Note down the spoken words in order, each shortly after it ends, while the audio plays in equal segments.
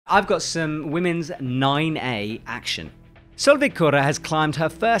I've got some women's 9A action. Solveig Korherr has climbed her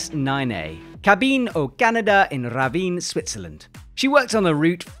first 9A, Cabane au Canada in Rawyl, Switzerland. She worked on the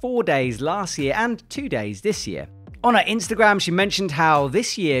route 4 days last year and 2 days this year. On her Instagram, she mentioned how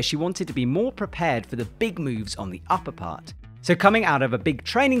this year she wanted to be more prepared for the big moves on the upper part. So coming out of a big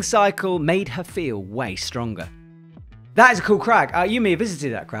training cycle made her feel way stronger. That is a cool crag. You and me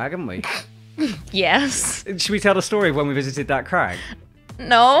visited that crag, haven't we? Yes. Should we tell the story of when we visited that crag?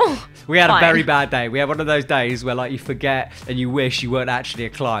 No. We had Fine. a very bad day. We had one of those days where like you forget and you wish you weren't actually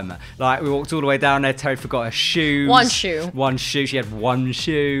a climber. Like we walked all the way down there, Terry forgot her shoes. One shoe. One shoe. She had one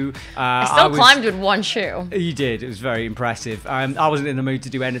shoe. I still climbed with one shoe. You did. It was very impressive. I wasn't in the mood to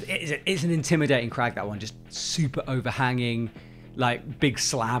do anything. It's an intimidating crag, that one. Just super overhanging. Like big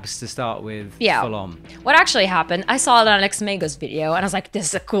slabs to start with, Yeah. full on. What actually happened, I saw it on Alex Mago's video and I was like, this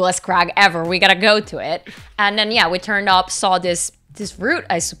is the coolest crag ever. We gotta go to it. And then, yeah, we turned up, saw this route,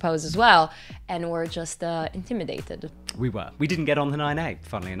 I suppose, as well. And we're just intimidated. We were. We didn't get on the 9A,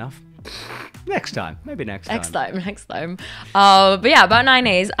 funnily enough. Next time. Maybe next time. Next time. But yeah, about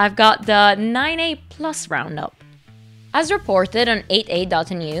 9As, I've got the 9A Plus roundup. As reported on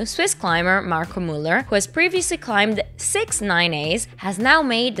 8A.nu, Swiss climber Marco Müller, who has previously climbed 6 9As, has now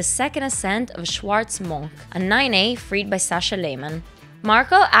made the second ascent of Schwarzmonk, a 9A freed by Sascha Lehmann.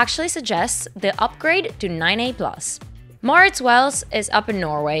 Marco actually suggests the upgrade to 9A+. Moritz Wells is up in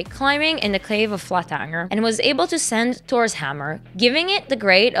Norway, climbing in the cave of Flatanger, and was able to send Torshammer, giving it the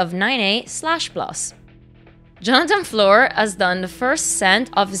grade of 9A/+. Jonathan Floor has done the first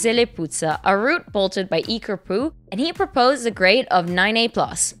ascent of Zeleputza, a route bolted by Ikerpu, and he proposed a grade of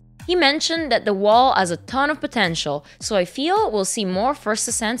 9A+. He mentioned that the wall has a ton of potential, so I feel we'll see more first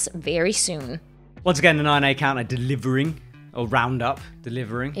ascents very soon. Once again, the 9A counter delivering, or roundup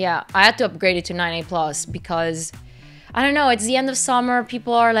delivering. Yeah, I had to upgrade it to 9A+, because I don't know, it's the end of summer,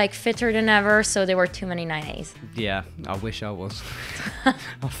 people are like fitter than ever, so there were too many 9As. Yeah, I wish I was.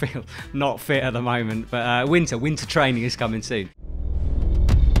 I feel not fit at the moment, but winter training is coming soon.